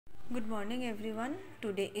Good morning everyone.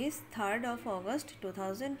 Today is 3rd of August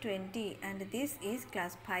 2020 and this is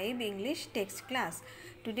class 5 English text class.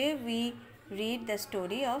 Today we read the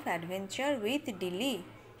story of Adventure with Dilly.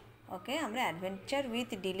 Okay, আমরা Adventure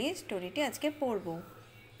with Dilly story টি আজকে পড়ব.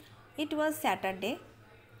 It was Saturday.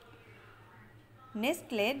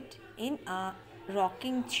 Nestled in a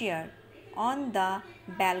rocking chair on the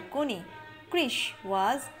balcony, Krish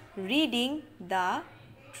was reading the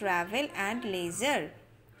Travel and Leisure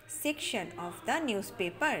section of the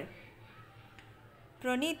newspaper.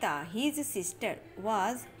 Pranita, his sister,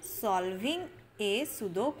 was solving a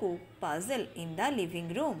Sudoku puzzle in the living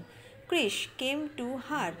room. Krish came to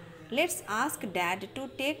her. Let's ask Dad to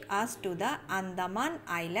take us to the Andaman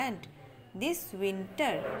Island this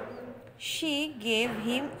winter. She gave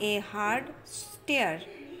him a hard stare.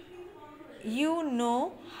 You know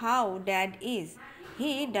how Dad is.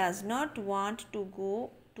 He does not want to go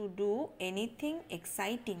to do anything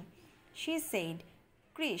exciting, she said.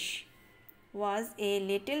 Krish was a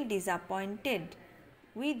little disappointed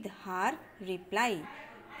with her reply.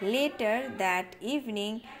 Later that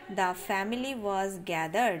evening, the family was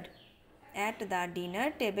gathered at the dinner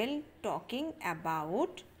table talking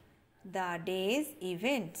about the day's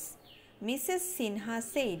events. Mrs. Sinha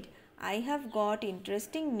said, I have got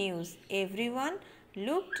interesting news. Everyone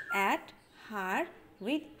looked at her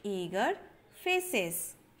with eager faces.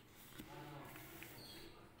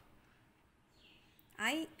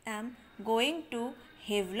 I am going to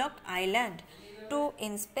Havelock Island to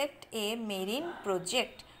inspect a marine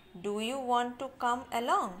project. Do you want to come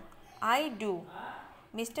along? I do,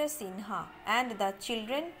 Mr. Sinha and the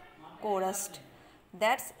children chorused.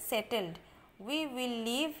 That's settled. We will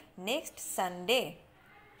leave next Sunday.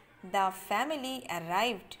 The family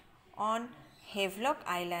arrived on Havelock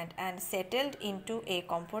Island and settled into a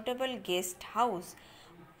comfortable guest house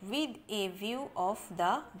with a view of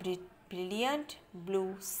the brilliant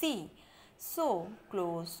blue sea, so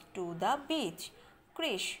close to the beach.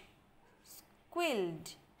 Krish squealed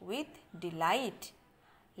with delight.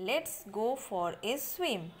 Let's go for a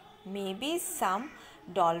swim. Maybe some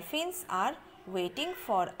dolphins are waiting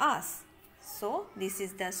for us. So this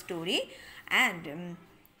is the story and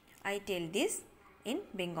I tell this in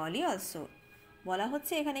Bengali also. বলা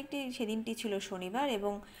হচ্ছে এখানে সেদিনটি ছিল শনিবার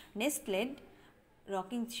এবং নেস্টলেড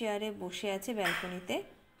rocking চেয়ারে বসে আছে ব্যালকনিতে,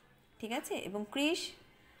 ঠিক আছে, এবং ক্রিশ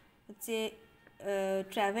হচ্ছে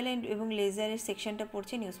ট্রাভেল এবং লেজারের সেকশনটা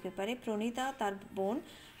পড়ছে নিউজপেপারে। প্রণীতা তার বোন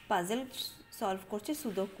পাজেল সলভ করছে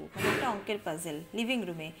সুদোকু, মানে একটা অঙ্কের পাজেল লিভিং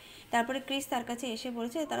রুমে। তারপরে ক্রিশ তার কাছে এসে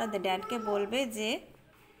বলছে তারা ড্যাডকে বলবে যে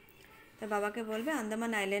তার বাবাকে বলবে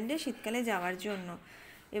আন্দামান আইল্যান্ডে শীতকালে যাওয়ার জন্য,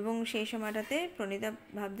 এবং সেই সময়টাতে প্রণীতা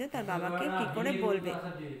ভাবছে তার বাবাকে কী করে বলবে।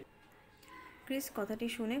 ক্রিস কথাটি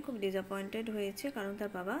শুনে খুব ডিসঅ্যাপয়েন্টেড হয়েছে, কারণ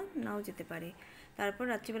তার বাবা নাও যেতে পারে। তারপর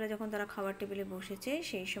রাত্রিবেলা যখন তারা খাবার টেবিলে বসেছে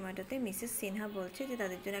সেই সময়টাতে মিসেস সিনহা বলছে যে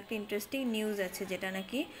তাদের জন্য একটা ইন্টারেস্টিং নিউজ আছে, যেটা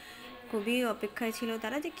নাকি খুবই অপেক্ষায় ছিল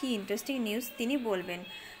তারা, যে কী ইন্টারেস্টিং নিউজ তিনি বলবেন।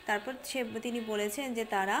 তারপর তিনি বলেছেন যে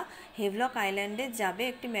তারা হেভলক আইল্যান্ডে যাবে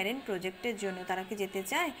একটি ম্যারিন প্রজেক্টের জন্য, তারা কি যেতে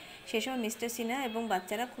চায়। সেই সময় মিস্টার সিনহা এবং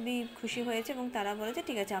বাচ্চারা খুবই খুশি হয়েছে এবং তারা বলেছে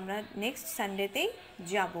ঠিক আছে আমরা নেক্সট সানডেতেই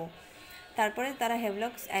যাব। তারপরে তারা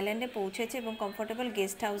হেভলক আইল্যান্ডে পৌঁছেছে এবং কমফোর্টেবল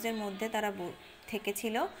গেস্ট হাউসের মধ্যে তারা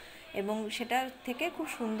থেকেছিল এবং সেটা থেকে খুব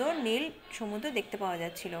সুন্দর নীল সমুদ্র দেখতে পাওয়া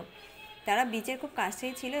যাচ্ছিল। তারা বিচের খুব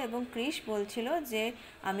কাছেই ছিল এবং ক্রিশ বলছিল যে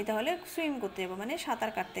আমি তাহলে সুইম করতে যাবো, মানে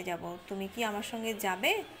সাঁতার কাটতে যাব, তুমি কি আমার সঙ্গে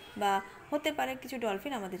যাবে, বা হতে পারে কিছু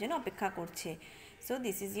ডলফিন আমাদের জন্য অপেক্ষা করছে। So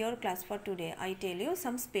this is your class for today. I tell you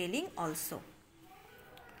some spelling also.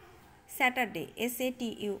 Saturday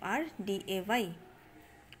SATURDAY,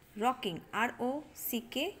 rocking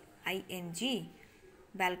ROCKING,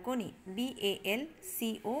 balcony BALCONY,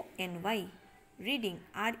 reading READING,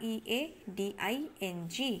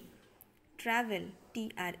 travel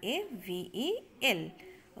TRAVEL.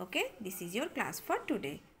 Okay, this is your class for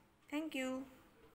today. Thank you.